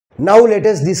Now let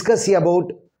us discuss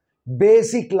about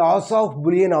basic laws of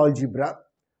Boolean algebra.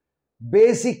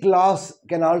 Basic laws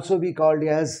can also be called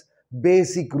as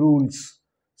basic rules.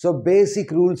 So basic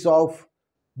rules of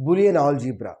Boolean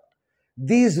algebra.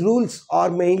 These rules are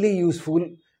mainly useful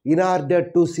in order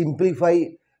to simplify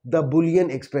the Boolean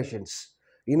expressions,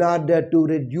 in order to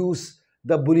reduce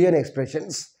the Boolean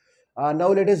expressions. Now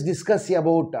let us discuss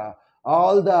about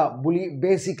all the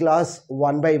basic laws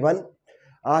one by one.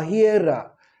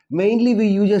 Here mainly we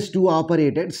use two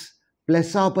operators,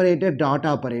 plus operator, dot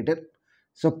operator.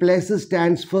 So plus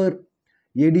stands for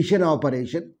addition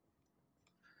operation,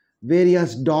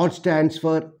 whereas dot stands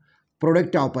for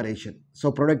product operation.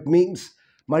 So product means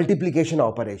multiplication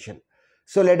operation.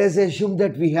 So let us assume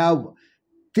that we have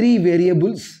three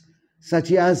variables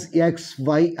such as x,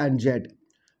 y and z.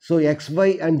 So x,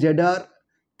 y and z are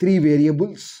three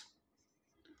variables.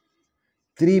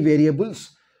 Here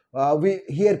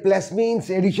plus means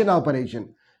addition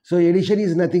operation. So addition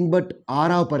is nothing but R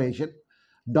operation.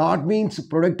 Dot means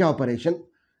product operation.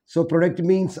 So product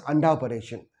means AND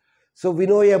operation. So we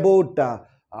know about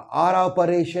R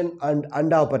operation and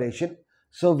AND operation.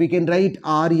 So we can write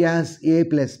R as A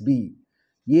plus B.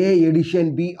 A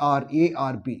addition B or A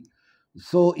or B.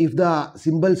 So if the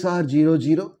symbols are 0,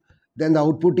 0, then the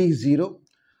output is 0.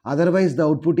 Otherwise the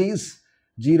output is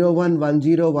 0, 1, 1,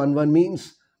 0, 1, 1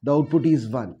 means the output is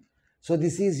 1. So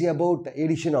this is about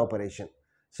addition operation.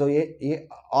 So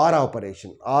R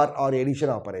operation, R or addition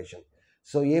operation.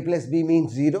 So A plus B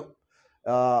means 0.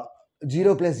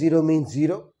 0 plus 0 means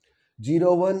 0.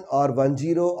 0, 1 or 1,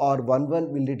 0 or 1,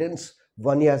 1 will returns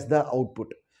 1 as the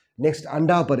output. Next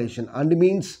AND operation. AND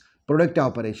means product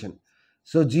operation.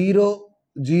 So 0,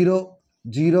 0,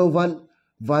 0, 1,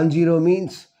 1, 0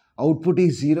 means output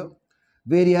is 0.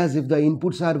 Whereas if the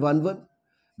inputs are 1, 1,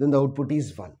 then the output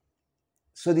is 1.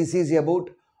 So this is about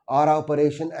R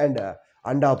operation and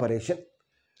AND operation.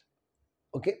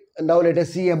 Okay, now let us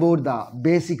see about the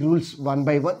basic rules one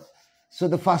by one. So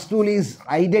the first rule is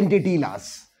identity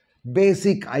laws,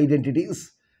 basic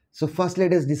identities. So first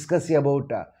let us discuss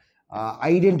about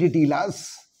identity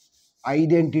laws.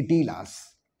 Identity law.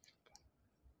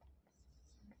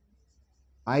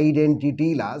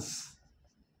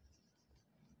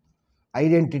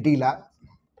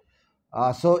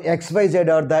 So x, y, z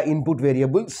are the input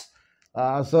variables.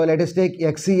 So let us take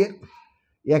x here.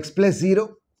 X plus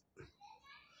 0,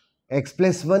 x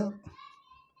plus 1,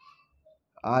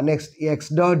 next x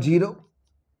dot 0,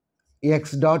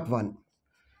 x dot 1.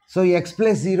 So x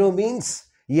plus 0 means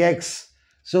x.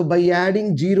 So by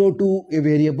adding 0 to a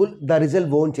variable, the result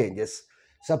won't changes.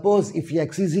 Suppose if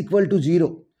x is equal to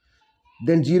 0,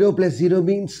 then 0 plus 0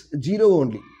 means 0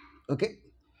 only. Okay.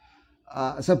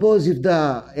 Suppose if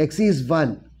the x is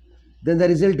 1, then the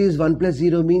result is 1 plus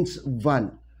 0 means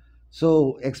 1.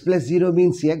 So x plus 0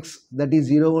 means x, that is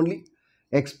 0 only.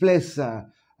 X plus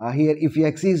here if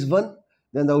x is 1,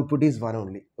 then the output is 1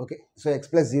 only. Okay. So x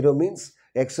plus 0 means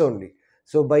x only.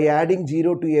 So by adding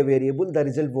 0 to a variable, the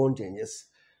result won't changes.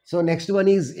 So next one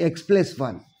is x plus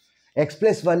 1. X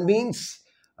plus 1 means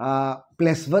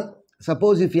plus 1.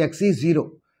 Suppose if x is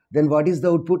 0, then what is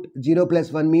the output? 0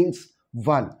 plus 1 means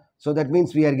 1. So that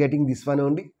means we are getting this one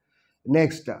only.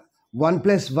 Next 1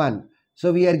 plus 1.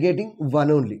 So we are getting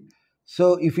 1 only.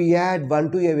 So if we add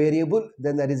 1 to a variable,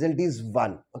 then the result is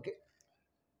 1. Okay.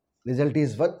 Result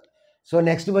is 1. So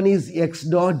next one is x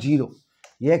dot 0.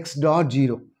 X dot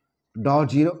 0. Dot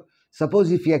 0.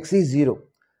 Suppose if x is 0,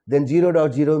 then 0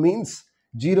 dot 0 means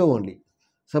 0 only.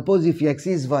 Suppose if x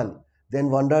is 1,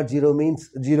 then 1 dot 0 means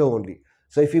 0 only.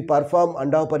 So if we perform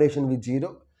AND operation with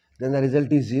 0, then the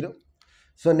result is 0.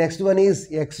 So next one is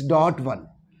x dot 1.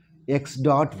 X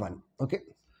dot 1. Okay.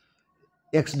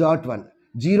 X dot 1.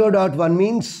 0 dot 1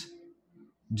 means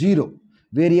 0.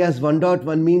 Whereas 1 dot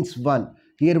 1 means 1.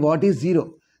 Here what is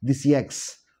 0? This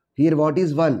x. Here what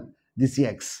is 1? This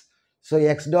x. So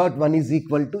x dot 1 is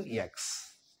equal to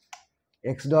x.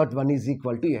 X dot 1 is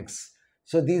equal to x.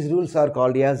 So these rules are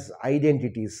called as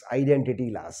identities,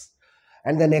 identity laws.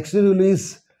 And the next rule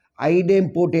is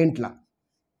idempotent law.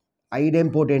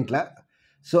 Idempotent law.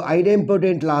 So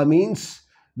idempotent law means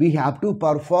we have to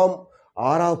perform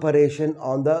OR operation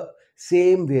on the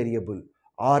same variable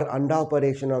or AND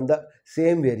operation on the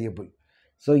same variable.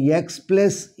 So x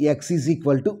plus x is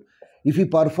equal to, if we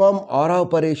perform OR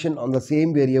operation on the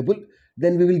same variable,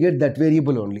 then we will get that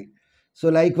variable only. So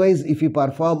likewise, if we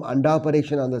perform AND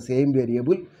operation on the same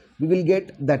variable, we will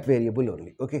get that variable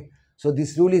only. Okay. So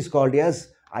this rule is called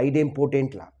as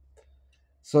idempotent law.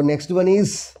 So next one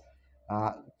is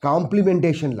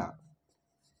complementation law.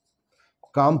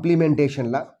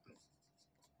 Complementation law.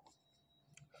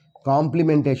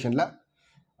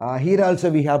 Here also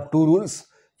we have two rules.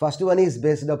 First one is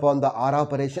based upon the OR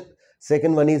operation.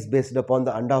 Second one is based upon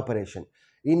the AND operation.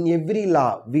 In every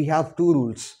law, we have two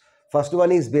rules. First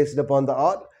one is based upon the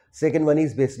OR. Second one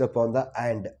is based upon the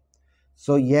AND.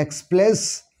 So x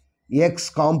plus x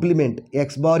complement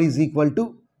x bar is equal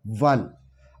to 1.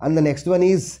 And the next one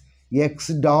is x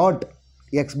dot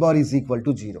x bar is equal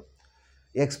to 0.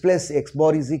 X plus x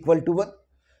bar is equal to 1.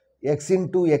 X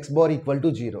into x bar equal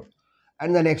to 0.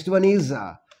 And the next one is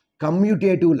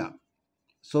commutative law.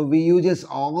 So we uses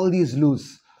all these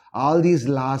laws, all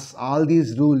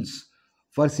these rules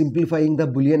for simplifying the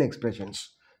Boolean expressions.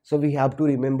 So we have to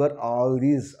remember all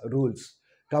these rules.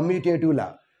 Commutative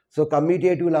law. So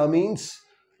commutative law means,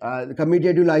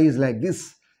 commutative law is like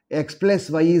this: x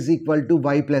plus y is equal to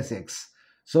y plus x.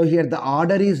 So here the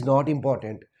order is not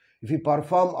important. If we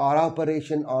perform OR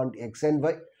operation on x and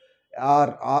y,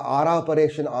 or OR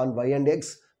operation on y and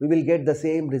x, we will get the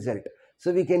same result.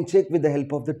 So we can check with the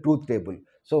help of the truth table.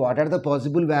 So what are the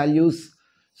possible values?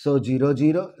 So 0,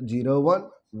 0, 0, 1,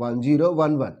 1, 0,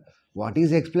 1, 1. What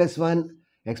is x plus 1?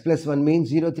 X plus 1 means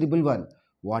 0, 1, 1.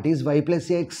 What is y plus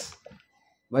x?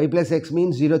 Y plus x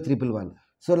means 0, 1, 1.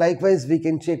 So likewise we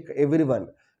can check everyone.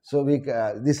 So we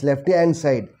this left hand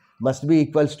side must be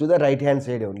equals to the right hand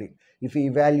side only if we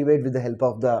evaluate with the help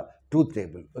of the truth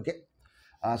table. Okay.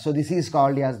 So this is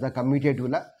called as the commutative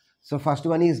law. So first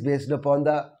one is based upon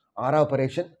the OR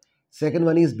operation. Second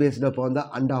one is based upon the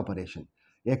AND operation.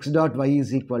 X dot y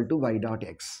is equal to y dot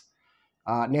x.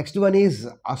 Next one is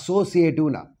associative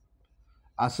law.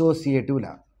 Associative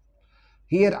law.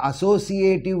 Here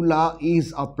associative law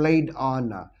is applied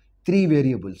on three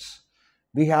variables.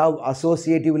 We have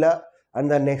associative law, and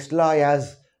the next law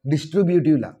as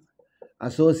distributive law.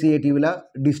 Associative law,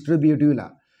 distributive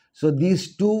law. So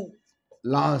these two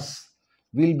laws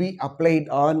will be applied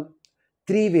on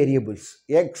three variables: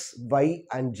 x, y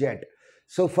and z.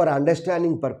 So for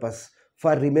understanding purpose,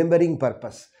 for remembering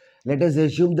purpose, let us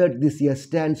assume that this S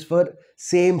stands for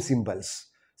same symbols.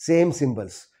 Same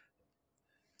symbols.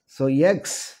 So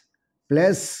x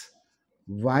plus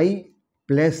y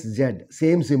plus z,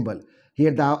 same symbol.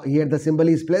 Here the symbol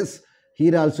is plus,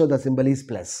 here also the symbol is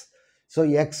plus. So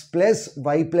x plus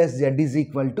y plus z is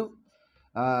equal to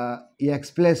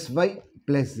x plus y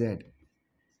plus z.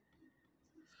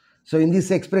 So in this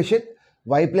expression,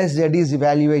 y plus z is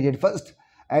evaluated first,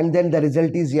 and then the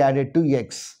result is added to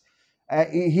x.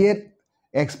 Here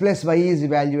x plus y is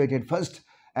evaluated first,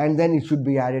 and then it should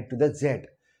be added to the z.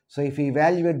 So if we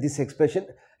evaluate this expression,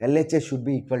 LHS should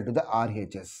be equal to the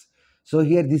RHS. So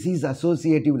here this is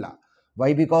associative law.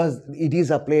 Why? Because it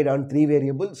is applied on three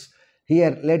variables.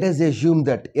 Here let us assume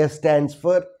that S stands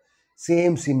for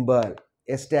same symbol.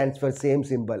 S stands for same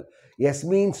symbol. S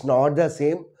means not the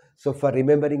same. So for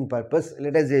remembering purpose,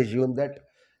 let us assume that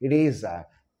it is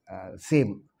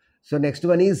same. So next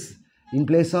one is, in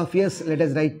place of S, let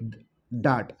us write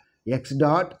dot. X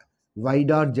dot y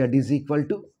dot z is equal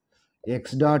to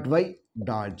x dot y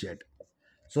dot z.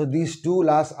 So these two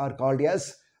laws are called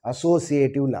as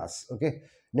associative laws. Okay.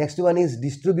 Next one is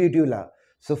distributive law.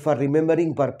 So for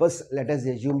remembering purpose, let us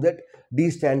assume that D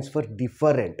stands for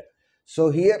different. So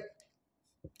here,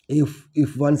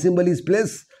 if one symbol is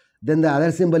plus, then the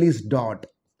other symbol is dot.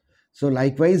 So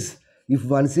likewise, if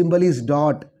one symbol is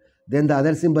dot, then the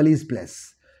other symbol is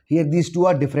plus. Here these two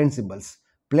are different symbols,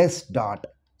 plus dot.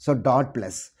 So dot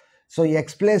plus. So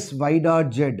x plus y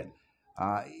dot z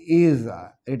is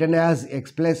written as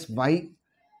x plus y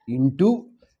into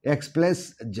x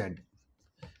plus z.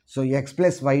 So x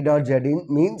plus y dot z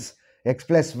means x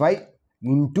plus y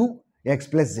into x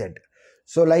plus z.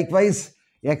 So likewise,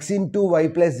 x into y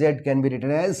plus z can be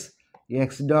written as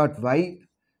x dot y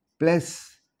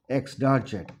plus x dot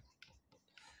z.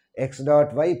 X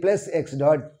dot y plus x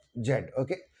dot z.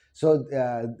 Okay. So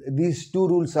these two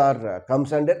rules are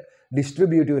comes under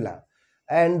distributive law.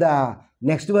 And the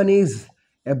next one is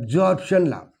absorption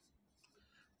law.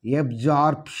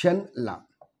 Absorption law.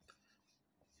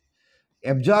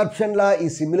 Absorption law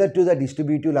is similar to the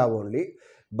distributive law only,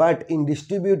 but in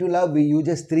distributive law we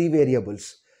uses three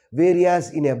variables,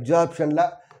 whereas in absorption law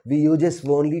we uses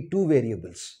only two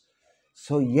variables.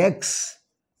 So x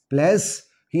plus,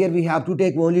 here we have to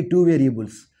take only two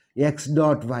variables, x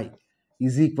dot y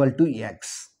is equal to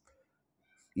x.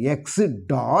 X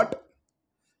dot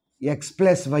x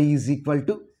plus y is equal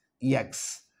to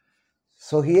x.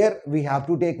 So here we have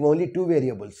to take only two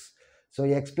variables. So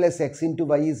x plus x into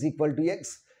y is equal to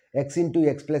x. X into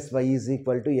x plus y is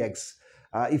equal to x.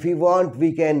 If we want,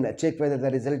 we can check whether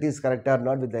the result is correct or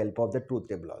not with the help of the truth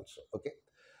table also. Okay.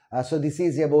 So this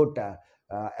is about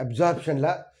absorption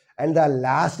law. And the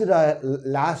last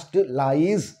law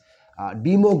is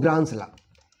De Morgan's law.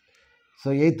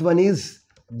 So eighth one is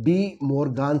De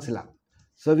Morgan's law.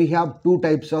 So we have two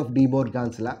types of De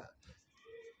Morgan's law.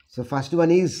 So first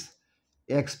one is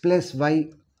x plus y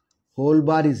whole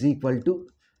bar is equal to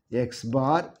x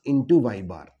bar into y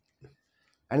bar.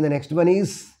 And the next one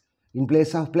is, in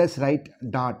place of plus write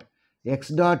dot. X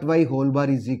dot y whole bar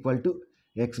is equal to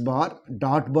x bar.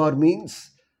 Dot bar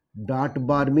means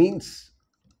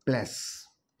plus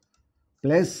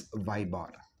y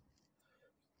bar.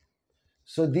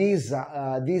 So these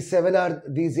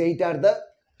eight are the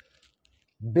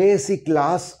basic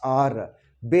laws or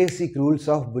basic rules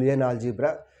of Boolean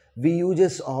algebra. We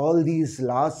uses all these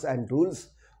laws and rules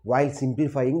while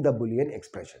simplifying the Boolean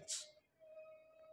expressions.